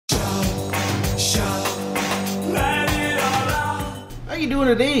How you doing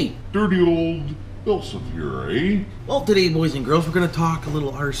today? Dirty old BillSiff Gear, eh? Well, today, boys and girls, we're going to talk a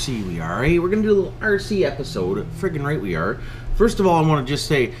little RC, we are, eh? We're going to do a little RC episode. Friggin' right we are. First of all, I want to just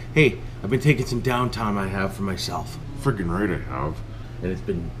say, hey, I've been taking some downtime I have for myself. Friggin' right I have. And it's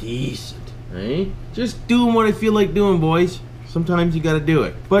been decent, eh? Just doing what I feel like doing, boys. Sometimes you got to do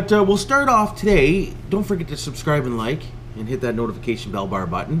it. But we'll start off today. Don't forget to subscribe and like. And hit that notification bell bar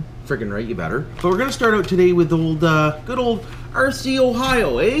button. Friggin' right, you better. But we're gonna start out today with old, good old RC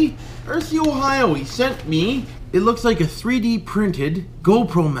Ohio, eh? RC Ohio, he sent me, it looks like a 3D printed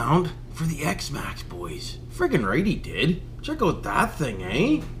GoPro mount for the X-Max, boys. Friggin' right he did. Check out that thing,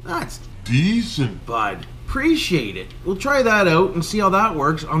 eh? That's decent, bud. Appreciate it. We'll try that out and see how that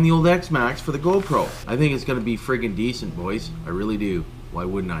works on the old X-Max for the GoPro. I think it's gonna be friggin' decent, boys. I really do. Why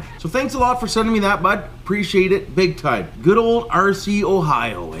wouldn't I? So thanks a lot for sending me that, bud. Appreciate it big time. Good old RC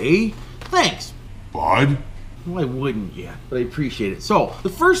Ohio, eh? Thanks, bud. Why wouldn't you? But I appreciate it. So the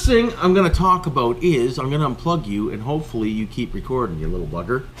first thing I'm gonna talk about is I'm gonna unplug you and hopefully you keep recording, you little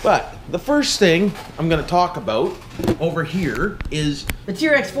bugger. But the first thing I'm gonna talk about over here is the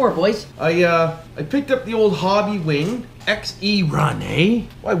TRX4, boys. I picked up the old Hobbywing XE Run, eh?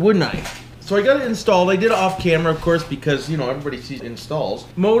 Why wouldn't I? So I got it installed. I did it off camera, of course, because, you know, everybody sees installs.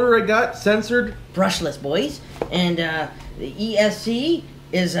 Motor I got censored. Brushless, boys. And the ESC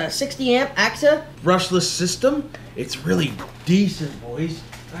is a 60 amp AXA. Brushless system. It's really decent, boys.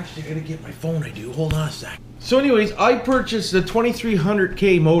 Actually, I gotta get my phone, I do. Hold on a sec. So anyways, I purchased the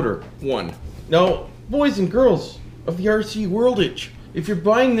 2300K motor one. Now, boys and girls of the RC worldage, if you're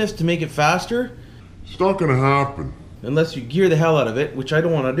buying this to make it faster, it's not gonna happen. Unless you gear the hell out of it, which I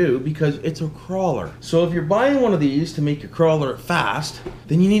don't want to do because it's a crawler. So if you're buying one of these to make your crawler fast,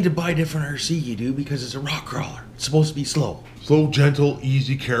 then you need to buy a different RC you do because it's a rock crawler. It's supposed to be slow. Slow, gentle,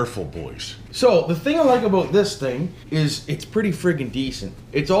 easy, careful, boys. So the thing I like about this thing is it's pretty friggin' decent.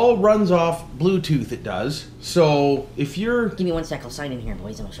 It's all runs off Bluetooth, it does. So if you're... Give me 1 sec, I'll sign in here,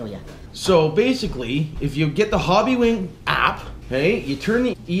 boys, and I'll show you. So basically, if you get the Hobbywing app, okay, you turn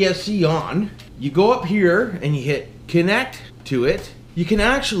the ESC on, you go up here and you hit connect to it. You can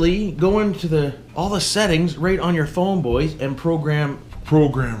actually go into all the settings right on your phone, boys, and program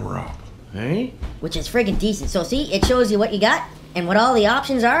her up. Hey? Which is friggin' decent. So see, it shows you what you got and what all the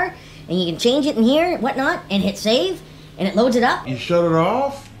options are, and you can change it in here and whatnot, and hit save, and it loads it up. You shut it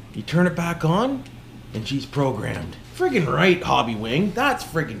off, you turn it back on, and she's programmed. Friggin' right, Hobbywing. That's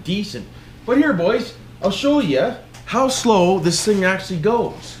friggin' decent. But here, boys, I'll show you how slow this thing actually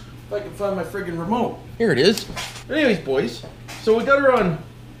goes. If I can find my friggin' remote. Here it is. Anyways, boys, so we put her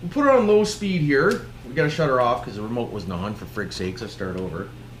on low speed here. We gotta shut her off because the remote wasn't on, for frig's sakes. Let's start over.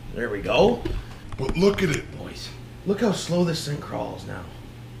 There we go. But look at it, boys. Look how slow this thing crawls now.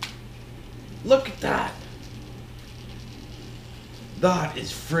 Look at that. That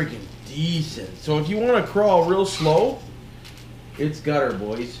is friggin' decent. So if you want to crawl real slow, it's got her,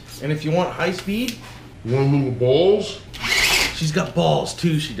 boys. And if you want high speed, you want little balls? She's got balls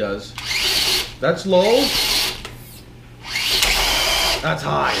too, she does. That's low. That's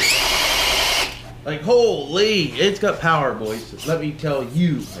high. Like, holy, it's got power, boys. Let me tell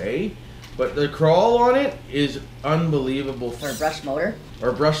you, eh? But the crawl on it is unbelievable. For a brush motor? Or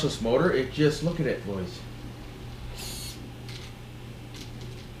a brushless motor. It just, look at it, boys.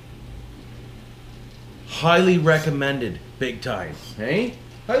 Highly recommended, big time, eh?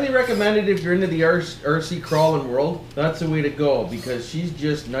 Highly recommended if you're into the RC crawling world. That's the way to go because she's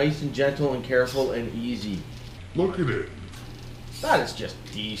just nice and gentle and careful and easy. Look at it. That is just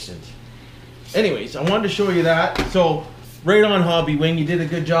decent. Anyways, I wanted to show you that. So, right on, Hobbywing. You did a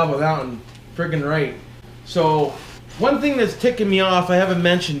good job of that one. Friggin' right. So, one thing that's ticking me off I haven't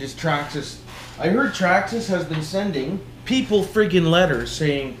mentioned is Traxxas. I heard Traxxas has been sending people friggin' letters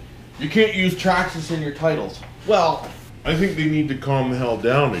saying, you can't use Traxxas in your titles. Well, I think they need to calm the hell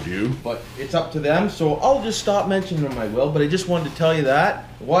down, they do. But it's up to them, so I'll just stop mentioning them, I will. But I just wanted to tell you that.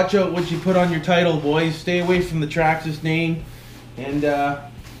 Watch out what you put on your title, boys. Stay away from the Traxxas name. And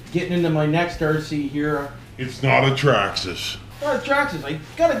getting into my next RC here. It's not a Traxxas. Not a Traxxas. I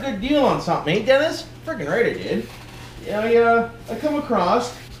got a good deal on something, eh, Dennis? Friggin' right I did. Yeah, I come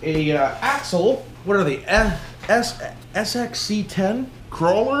across a Axial, what are they, SCX10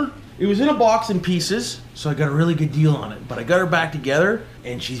 crawler? It was in a box in pieces, so I got a really good deal on it. But I got her back together,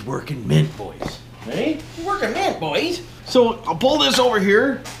 and she's working mint, boys. Hey? She's working mint, boys. So I'll pull this over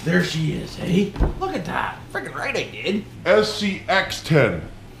here. There she is, hey? Look at that. Freaking right I did. SCX10.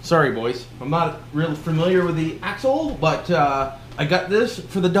 Sorry, boys. I'm not real familiar with the Axial, but I got this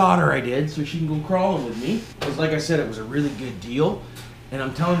for the daughter I did, so she can go crawling with me. Because like I said, it was a really good deal. And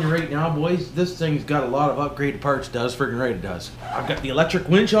I'm telling you right now, boys, this thing's got a lot of upgraded parts. Does friggin' right it does. I've got the electric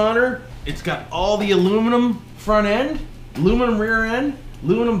winch on her. It's got all the aluminum front end, aluminum rear end,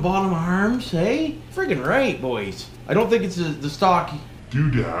 aluminum bottom arms. Hey, friggin' right, boys. I don't think it's the stock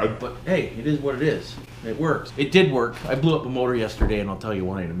Doodad. but hey, it is what it is. It works. It did work. I blew up a motor yesterday, and I'll tell you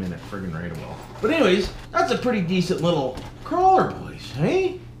why in a minute. Friggin' right it will. But anyways, that's a pretty decent little crawler, boys.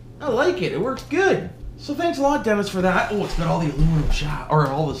 Hey, I like it. It works good. So thanks a lot, Dennis, for that. Oh, it's got all the aluminum shaft, or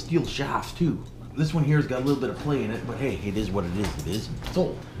all the steel shafts too. This one here's got a little bit of play in it, but hey, it is what it is. It is. It's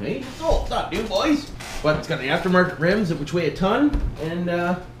old. Hey, it's old. It's not new, boys. But it's got the aftermarket rims, which weigh a ton, and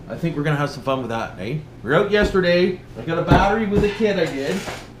I think we're gonna have some fun with that, eh? We were out yesterday. I got a battery with a kit I did.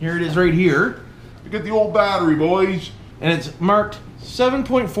 Here it is right here. You get the old battery, boys. And it's marked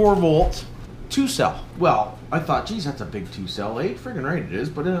 7.4 volts, 2-cell. Well, I thought, geez, that's a big 2-cell, eh? Friggin' right it is,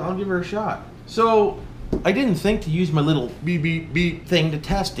 but I'll give her a shot. So, I didn't think to use my little beep beep beep thing to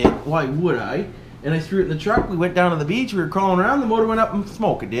test it. Why would I? And I threw it in the truck. We went down to the beach. We were crawling around. The motor went up in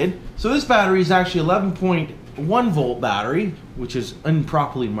smoke. It did. So this battery is actually 11.1 volt battery, which is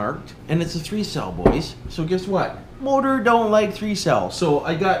improperly marked. And it's a 3-cell, boys. So guess what? Motor don't like 3-cell. So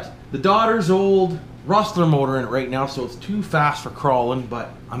I got the daughter's old Rustler motor in it right now, so it's too fast for crawling,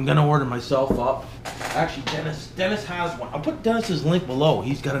 but I'm gonna order myself up. Actually, Dennis has one. I'll put Dennis's link below.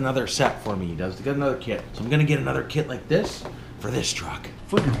 He's got another set for me. He does. He's got another kit. So I'm gonna get another kit like this for this truck.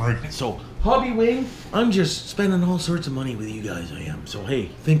 Friggin' right. So Hobbywing, I'm just spending all sorts of money with you guys. I am. So hey,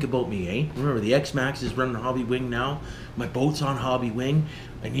 think about me, eh? Remember the X-Max is running Hobbywing now. My boat's on Hobbywing.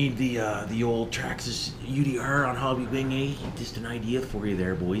 I need the old Traxxas UDR on Hobbywing, eh? Just an idea for you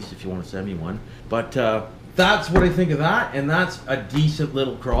there, boys, if you want to send me one. But that's what I think of that, and that's a decent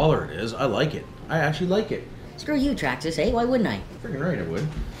little crawler it is. I like it. I actually like it. Screw you, Traxxas, eh? Why wouldn't I? Friggin' right I would.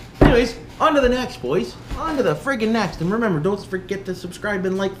 Anyways, on to the next, boys. On to the friggin' next. And remember, don't forget to subscribe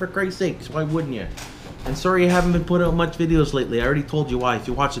and like for Christ's sakes. Why wouldn't you? And sorry I haven't been putting out much videos lately. I already told you why if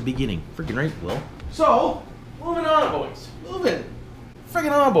you watch the beginning. Friggin' right, Will. So, moving on, boys. Moving.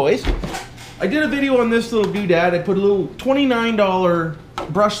 Friggin' on, boys. I did a video on this little doodad. I put a little $29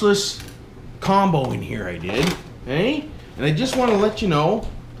 brushless combo in here, I did. Okay? And I just want to let you know,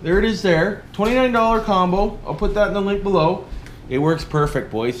 there it is there. $29 combo. I'll put that in the link below. It works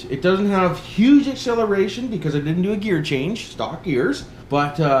perfect, boys. It doesn't have huge acceleration because I didn't do a gear change, stock gears,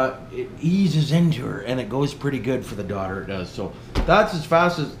 but it eases into her and it goes pretty good for the daughter, it does. So that's as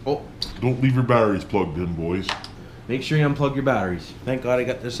fast as, oh. Don't leave your batteries plugged in, boys. Make sure you unplug your batteries. Thank God I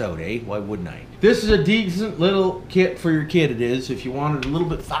got this out, eh? Why wouldn't I? This is a decent little kit for your kid, it is. If you want it a little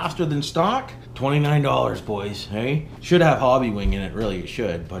bit faster than stock, $29, boys, hey? Should have Hobbywing in it, really, it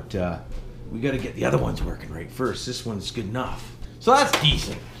should, but we gotta get the other ones working right first. This one's good enough. So that's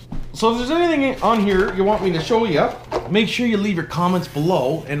decent. So if there's anything on here you want me to show you, make sure you leave your comments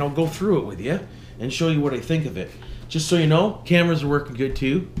below and I'll go through it with you and show you what I think of it. Just so you know, cameras are working good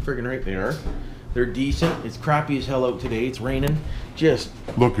too. Friggin' right they are. They're decent. It's crappy as hell out today. It's raining. Just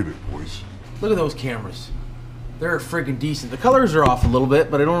look at it, boys. Look at those cameras. They're friggin' decent. The colors are off a little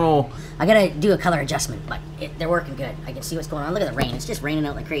bit, but I don't know. I gotta do a color adjustment, but they're working good. I can see what's going on. Look at the rain. It's just raining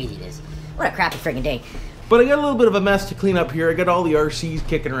out like crazy, it is. What a crappy friggin' day. But I got a little bit of a mess to clean up here. I got all the RCs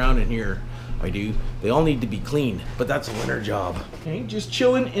kicking around in here. I do. They all need to be cleaned, but that's a winter job. Okay, just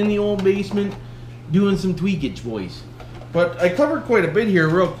chilling in the old basement, doing some tweakage, boys. But I covered quite a bit here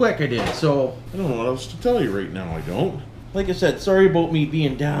real quick, I did, so I don't know what else to tell you right now, I don't. like I said, sorry about me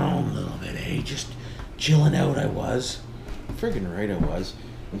being down a little bit, eh? Just chilling out I was. Friggin' right I was.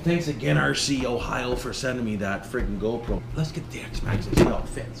 And thanks again, RC Ohio, for sending me that friggin' GoPro. Let's get the X-Max and see how it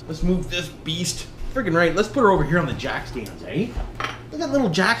fits. Let's move this beast. Friggin' right, let's put her over here on the jack stands, eh? Look at little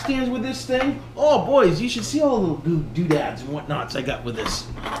jack stands with this thing. Oh, boys, you should see all the little doodads and whatnots I got with this.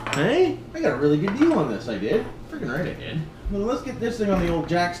 Hey? I got a really good deal on this, I did. Friggin' right I did. Well, let's get this thing on the old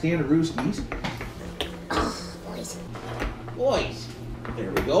jack stand of Rooskies. Oh, boys. Boys.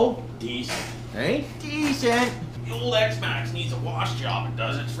 There we go. Decent. Hey? Decent. The old X-Max needs a wash job. It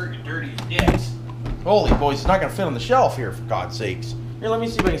does. It's friggin' dirty as dicks. Holy boys, it's not gonna fit on the shelf here, for God's sakes. Here, let me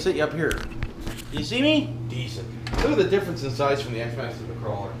see if I can sit you up here. You see me? Decent. Look at the difference in size from the X-Max to the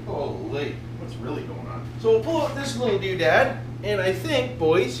crawler. Holy, what's really going on? So we'll pull out this little doodad, and I think,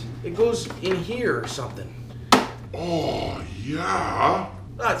 boys, it goes in here or something. Oh, yeah.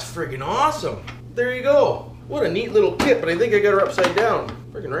 That's friggin' awesome. There you go. What a neat little kit, but I think I got her upside down.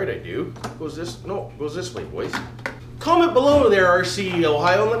 Friggin' right I do. Goes this, no, goes this way, boys. Comment below there, RC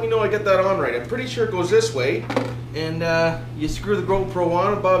Ohio, and let me know I get that on right. I'm pretty sure it goes this way, and you screw the GoPro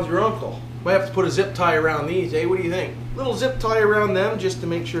on and Bob's your uncle. Might have to put a zip tie around these, eh? What do you think? Little zip tie around them just to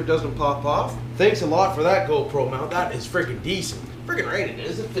make sure it doesn't pop off. Thanks a lot for that GoPro mount. That is freaking decent. Friggin' right it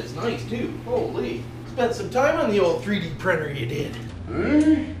is. It fits nice too. Holy. Spent some time on the old 3D printer, you did.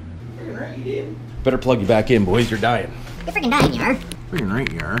 Friggin' right you did. Better plug you back in, boys. You're dying. You're freaking dying, you are. Friggin'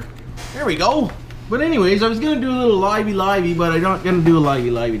 right you are. There we go. But anyways, I was gonna do a little livey, but I'm not gonna do a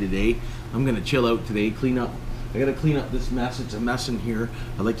livey today. I'm gonna chill out today, clean up. I gotta clean up this mess. It's a mess in here.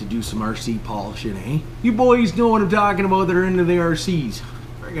 I like to do some RC polishing, eh? You boys know what I'm talking about that are into the RCs.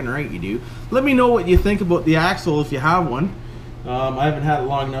 Friggin' right you do. Let me know what you think about the Axle if you have one. I haven't had it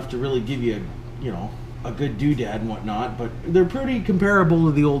long enough to really give you a good doodad and whatnot, but they're pretty comparable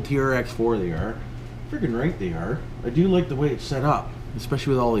to the old TRX4 they are. Friggin' right they are. I do like the way it's set up,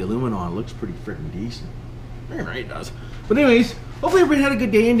 especially with all the aluminum on. It looks pretty friggin' decent. Friggin' right it does. But anyways, hopefully everybody had a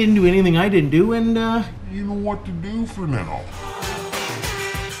good day and didn't do anything I didn't do, and You know what to do for now.